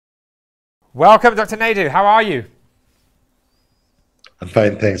Welcome, Dr. Naidoo. How are you? I'm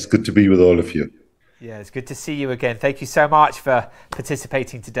fine, thanks. Good to be with all of you. Yeah, it's good to see you again. Thank you so much for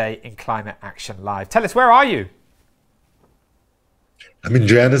participating today in Climate Action Live. Tell us, where are you? I'm in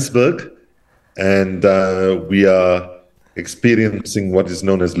Johannesburg, and we are experiencing what is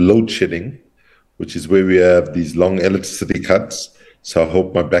known as load shedding, which is where we have these long electricity cuts. So I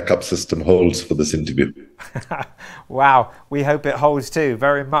hope my backup system holds for this interview. Wow, we hope it holds too,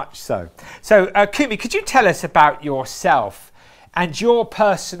 very much so. So, Kumi, could you tell us about yourself and your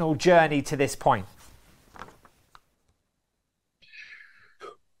personal journey to this point?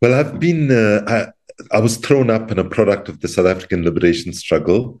 Well, I was thrown up and a product of the South African liberation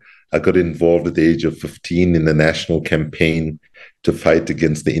struggle. I got involved at the age of 15 in the national campaign to fight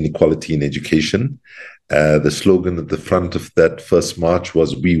against the inequality in education. The slogan at the front of that first march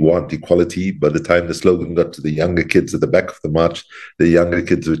was "We want equality." By the time the slogan got to the younger kids at the back of the march, the younger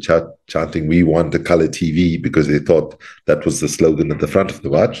kids were chanting "We want a color TV" because they thought that was the slogan at the front of the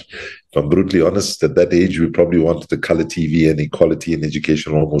march. If I'm brutally honest, at that age, we probably wanted a color TV and equality in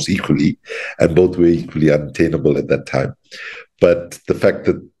education almost equally, and both were equally unattainable at that time. But the fact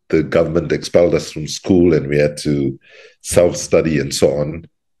that the government expelled us from school and we had to self-study and so on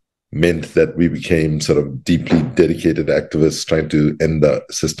meant that we became sort of deeply dedicated activists trying to end the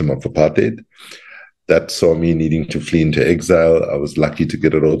system of apartheid. That saw me needing to flee into exile. I was lucky to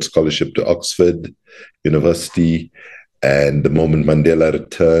get a Rhodes Scholarship to Oxford University. And the moment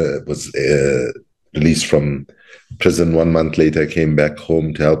Mandela was released from prison 1 month later, I came back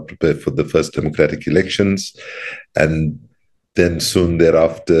home to help prepare for the first democratic elections. And then soon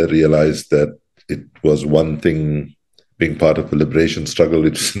thereafter realized that it was one thing being part of the liberation struggle,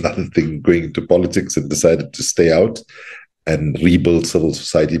 it was another thing going into politics, and decided to stay out and rebuild civil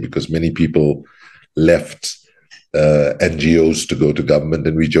society because many people left NGOs to go to government.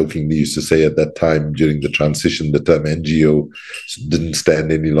 And we jokingly used to say at that time during the transition, the term NGO didn't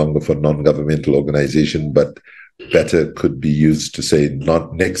stand any longer for non-governmental organization, but better could be used to say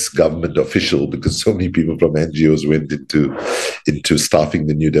not next government official, because so many people from NGOs went into staffing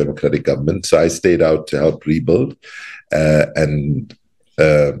the new democratic government. So I stayed out to help rebuild and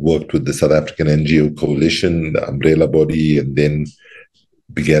worked with the South African NGO Coalition, the umbrella body, and then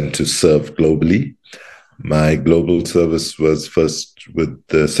began to serve globally. My global service was first with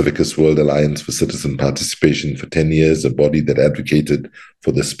the Civicus World Alliance for Citizen Participation for 10 years, a body that advocated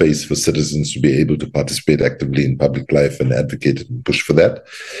for the space for citizens to be able to participate actively in public life, and advocated and pushed for that.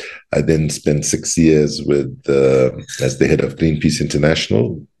 I then spent 6 years as the head of Greenpeace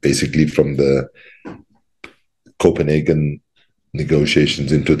International, basically from the Copenhagen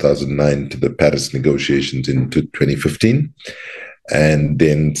negotiations in 2009 to the Paris negotiations in 2015. And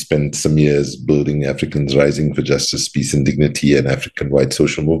then spent some years building Africans Rising for Justice, Peace and Dignity, and African-wide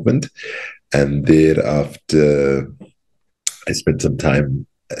social movement. And thereafter, I spent some time,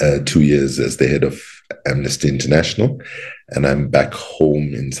 2 years as the head of Amnesty International. And I'm back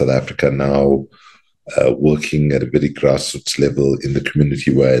home in South Africa now, working at a very grassroots level in the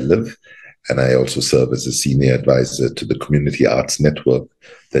community where I live. And I also serve as a senior advisor to the Community Arts Network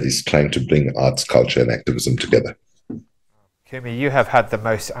that is trying to bring arts, culture, and activism together. Kumi, you have had the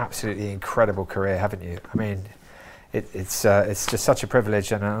most absolutely incredible career, haven't you? I mean, it's just such a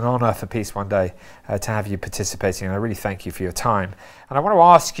privilege and an honour for Peace One Day to have you participating, and I really thank you for your time. And I want to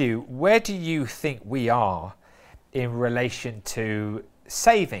ask you, where do you think we are in relation to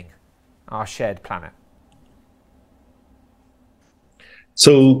saving our shared planet?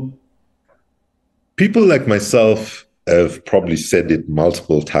 So people like myself have probably said it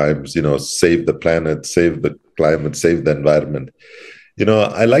multiple times, save the planet, save the climate, save the environment.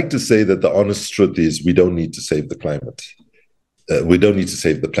 I like to say that the honest truth is we don't need to save the climate. We don't need to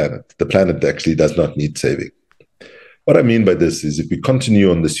save the planet. The planet actually does not need saving. What I mean by this is if we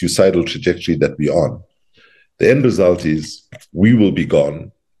continue on the suicidal trajectory that we're on, the end result is we will be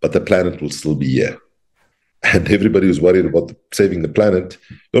gone, but the planet will still be here. And everybody who's worried about saving the planet,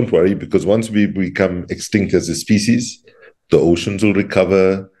 don't worry, because once we become extinct as a species, the oceans will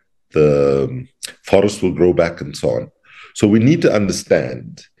recover, the forests will grow back, and so on. So we need to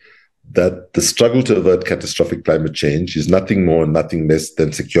understand that the struggle to avert catastrophic climate change is nothing more and nothing less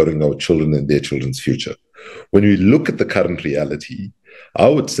than securing our children and their children's future. When we look at the current reality, I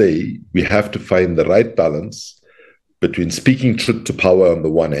would say we have to find the right balance between speaking truth to power on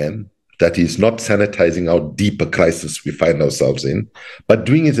the one hand, that is not sanitizing how deep a crisis we find ourselves in, but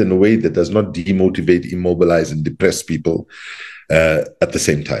doing it in a way that does not demotivate, immobilize, and depress people at the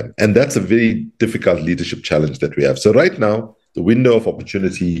same time. And that's a very difficult leadership challenge that we have. So right now, the window of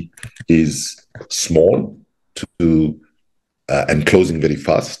opportunity is small and closing very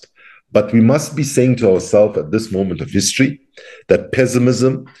fast. But we must be saying to ourselves at this moment of history that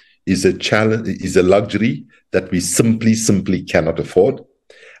pessimism is a challenge, is a luxury that we simply cannot afford.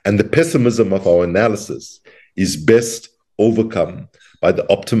 And the pessimism of our analysis is best overcome by the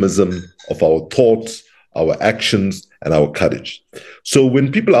optimism of our thoughts, our actions, and our courage. So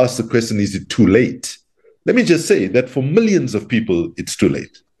when people ask the question, is it too late? Let me just say that for millions of people, it's too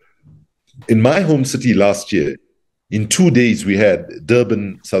late. In my home city last year, in 2 days, we had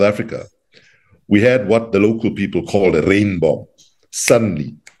Durban, South Africa. We had what the local people called a rain bomb.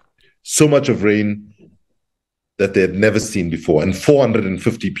 Suddenly, so much of rain that they had never seen before, and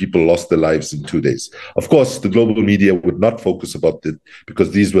 450 people lost their lives in 2 days. Of course, the global media would not focus about it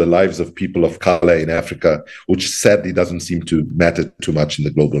because these were lives of people of color in Africa, which sadly doesn't seem to matter too much in the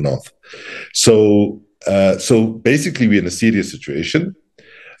global north. So basically, we're in a serious situation,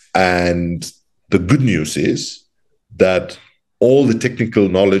 and the good news is that all the technical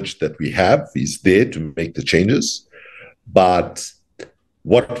knowledge that we have is there to make the changes, but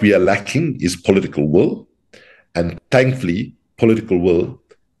what we are lacking is political will. And thankfully, political will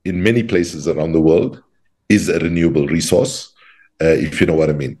in many places around the world is a renewable resource, if you know what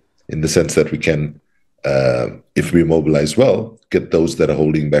I mean, in the sense that we can, if we mobilize well, get those that are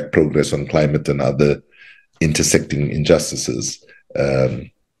holding back progress on climate and other intersecting injustices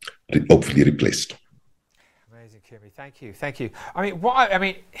hopefully replaced. Amazing, Kumi. Thank you. I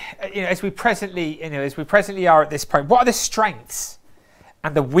mean, as we presently are at this point, what are the strengths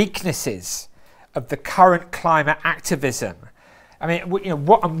and the weaknesses of the current climate activism? I mean,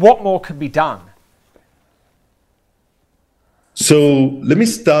 what more can be done? So let me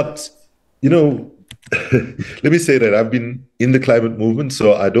start, let me say that I've been in the climate movement,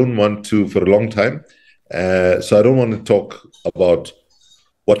 so I don't want to, for a long time, so I don't want to talk about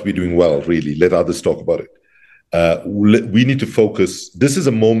what we're doing well, really. Let others talk about it. We need to focus. This is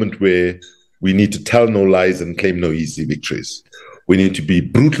a moment where we need to tell no lies and claim no easy victories. We need to be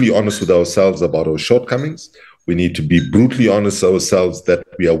brutally honest with ourselves about our shortcomings. We need to be brutally honest with ourselves that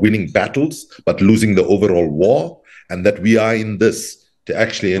we are winning battles, but losing the overall war, and that we are in this to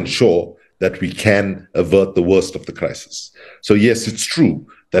actually ensure that we can avert the worst of the crisis. So yes, it's true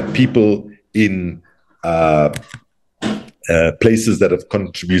that people in places that have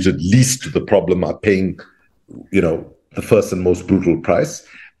contributed least to the problem are paying, the first and most brutal price,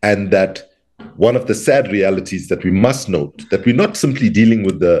 and that one of the sad realities that we must note that we're not simply dealing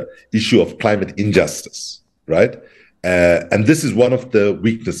with the issue of climate injustice, right? And this is one of the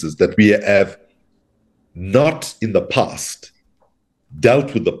weaknesses that we have not in the past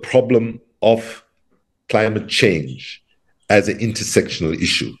dealt with the problem of climate change as an intersectional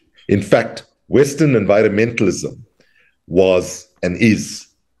issue. In fact, Western environmentalism was and is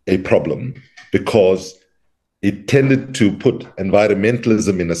a problem because it tended to put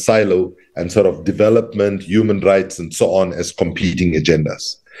environmentalism in a silo and sort of development, human rights, and so on as competing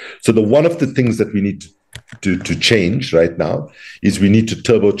agendas. So one of the things that we need to change right now is we need to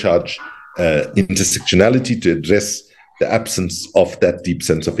turbocharge intersectionality to address the absence of that deep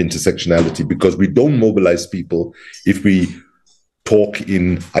sense of intersectionality, because we don't mobilize people if we talk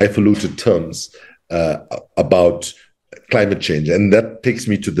in highfalutin terms about climate change. And that takes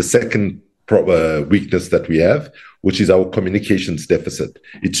me to the second weakness that we have, which is our communications deficit.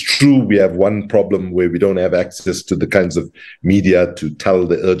 It's true we have one problem where we don't have access to the kinds of media to tell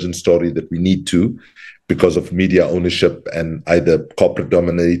the urgent story that we need to because of media ownership and either corporate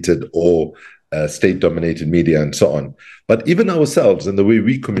dominated or state dominated media and so on. But even ourselves and the way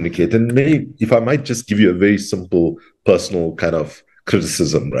we communicate, and maybe if I might just give you a very simple personal kind of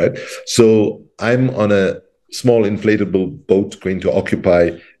criticism, right? So I'm on a small inflatable boat going to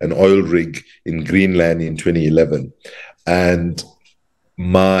occupy an oil rig in Greenland in 2011. And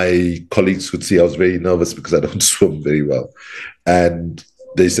my colleagues could see I was very nervous because I don't swim very well. And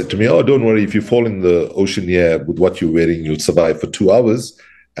they said to me, "Oh, don't worry, if you fall in the ocean here with what you're wearing, you'll survive for 2 hours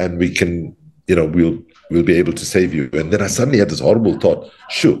and we can, we'll be able to save you." And then I suddenly had this horrible thought,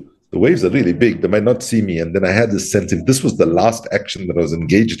 sure, the waves are really big, they might not see me. And then I had this sense, if this was the last action that I was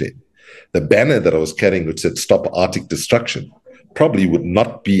engaged in, the banner that I was carrying, which said "Stop Arctic Destruction," probably would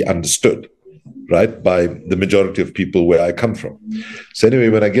not be understood, right, by the majority of people where I come from. So anyway,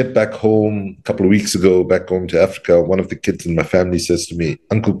 when I get back home a couple of weeks ago, back home to Africa, one of the kids in my family says to me,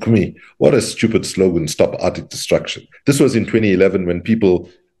 "Uncle Kumi, what a stupid slogan, Stop Arctic Destruction." This was in 2011 when people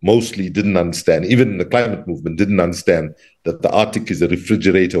mostly didn't understand, even the climate movement didn't understand that the Arctic is a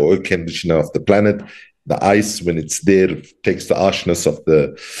refrigerator or air conditioner of the planet. The ice, when it's there, takes the harshness of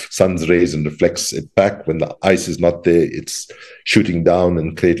the sun's rays and reflects it back. When the ice is not there, it's shooting down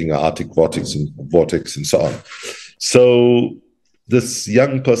and creating an Arctic vortex and so on. So this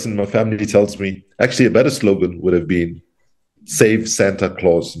young person in my family tells me, actually, a better slogan would have been, Save Santa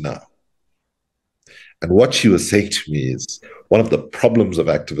Claus Now. And what she was saying to me is, one of the problems of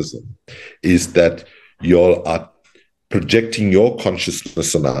activism is that you all are projecting your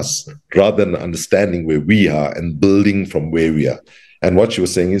consciousness on us rather than understanding where we are and building from where we are. And what she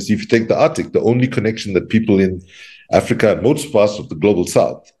was saying is, if you take the Arctic, the only connection that people in Africa and most parts of the global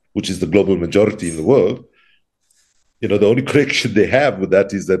south, which is the global majority in the world, the only connection they have with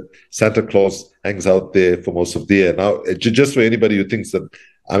that is that Santa Claus hangs out there for most of the year. Now, just for anybody who thinks that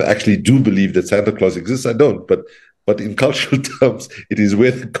I actually do believe that Santa Claus exists, I don't. But in cultural terms, it is where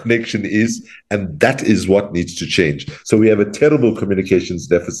the connection is, and that is what needs to change. So we have a terrible communications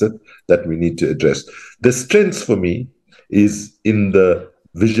deficit that we need to address. The strength for me is in the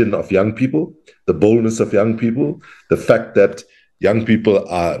vision of young people, the boldness of young people, the fact that young people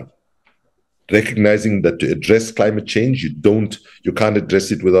are recognizing that to address climate change, you can't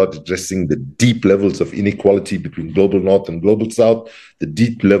address it without addressing the deep levels of inequality between global north and global south, the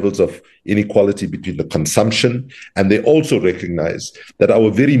deep levels of inequality between the consumption. And they also recognize that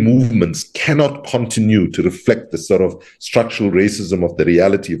our very movements cannot continue to reflect the sort of structural racism of the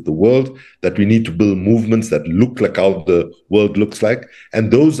reality of the world, that we need to build movements that look like how the world looks like.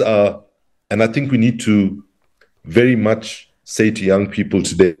 And I think we need to very much say to young people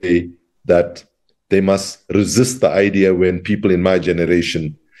today that they must resist the idea when people in my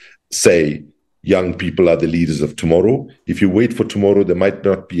generation say young people are the leaders of tomorrow. If you wait for tomorrow, there might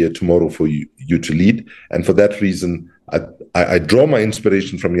not be a tomorrow for you to lead. And for that reason, I draw my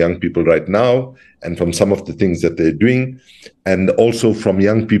inspiration from young people right now and from some of the things that they're doing, and also from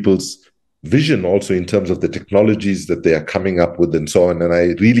young people's vision also in terms of the technologies that they are coming up with and so on. And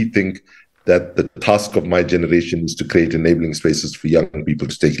I really think that the task of my generation is to create enabling spaces for young people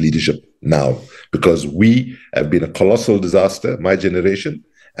to take leadership now, because we have been a colossal disaster, my generation,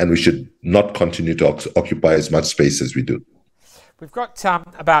 and we should not continue to occupy as much space as we do. We've got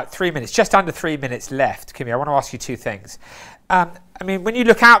about 3 minutes, just under 3 minutes left. Kumi, I want to ask you two things. When you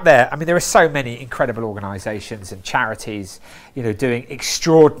look out there, there are so many incredible organisations and charities, doing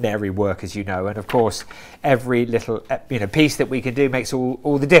extraordinary work, as you know, and of course, every little, piece that we can do makes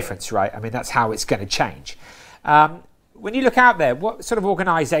all the difference, right? That's how it's going to change. When you look out there, what sort of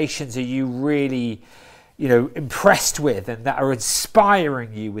organisations are you really, impressed with and that are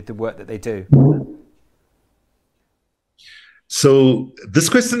inspiring you with the work that they do? So this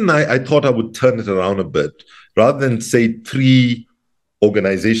question, I thought I would turn it around a bit. Rather than say 3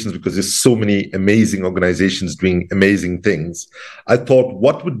 organizations, because there's so many amazing organizations doing amazing things, I thought,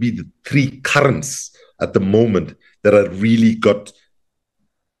 what would be the 3 currents at the moment that are really got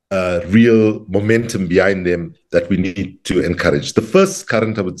real momentum behind them that we need to encourage? The first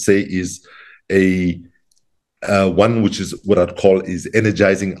current, I would say, is one which is what I'd call is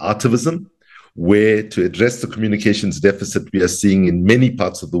energizing artivism, where to address the communications deficit we are seeing in many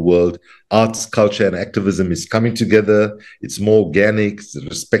parts of the world, arts, culture, and activism is coming together. It's more organic, it's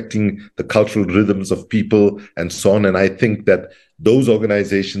respecting the cultural rhythms of people, and so on. And I think that those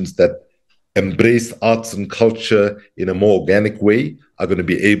organizations that embrace arts and culture in a more organic way are going to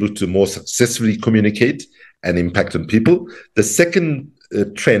be able to more successfully communicate and impact on people. The second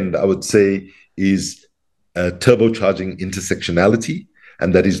trend, I would say, is turbocharging intersectionality.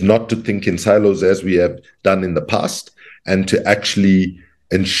 And that is not to think in silos as we have done in the past, and to actually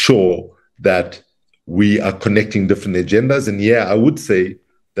ensure that we are connecting different agendas. And I would say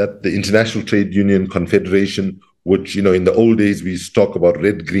that the International Trade Union Confederation, which, in the old days, we used to talk about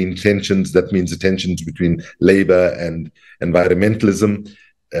red-green tensions. That means the tensions between labor and environmentalism.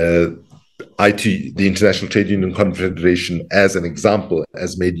 The International Trade Union Confederation, as an example,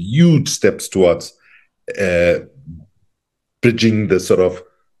 has made huge steps towards bridging the sort of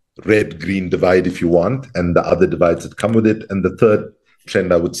red-green divide, if you want, and the other divides that come with it. And the third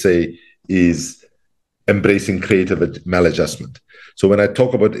trend, I would say, is embracing creative maladjustment. So when I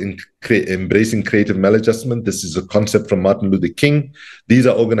talk about embracing creative maladjustment, this is a concept from Martin Luther King. These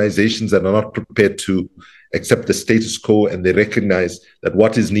are organizations that are not prepared to accept the status quo, and they recognize that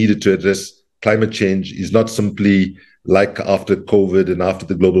what is needed to address climate change is not simply like after COVID and after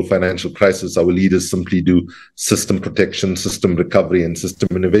the global financial crisis, our leaders simply do system protection, system recovery, and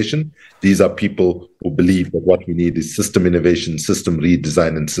system innovation. These are people who believe that what we need is system innovation, system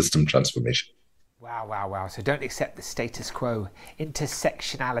redesign, and system transformation. Wow. So don't accept the status quo,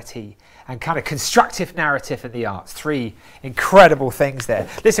 intersectionality, and kind of constructive narrative in the arts. 3 incredible things there.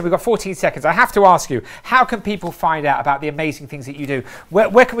 Listen, we've got 14 seconds. I have to ask you, how can people find out about the amazing things that you do?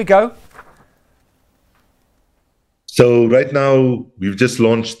 Where can we go? So right now, we've just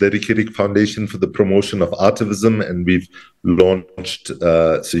launched the Ricky Rick Foundation for the promotion of artivism, and we've launched,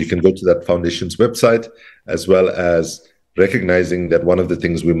 so you can go to that foundation's website, as well as recognizing that one of the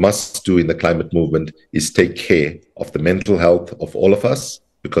things we must do in the climate movement is take care of the mental health of all of us,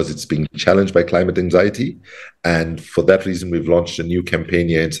 because it's being challenged by climate anxiety. And for that reason, we've launched a new campaign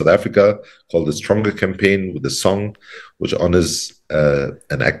here in South Africa called the Stronger Campaign, with a song which honors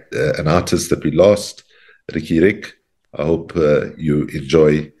an artist that we lost, Ricky Rick. I hope you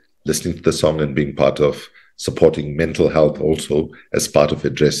enjoy listening to the song and being part of supporting mental health also as part of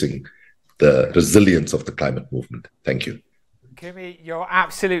addressing the resilience of the climate movement. Thank you. Kumi, you're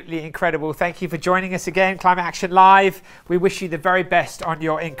absolutely incredible. Thank you for joining us again, Climate Action Live. We wish you the very best on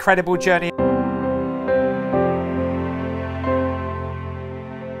your incredible journey.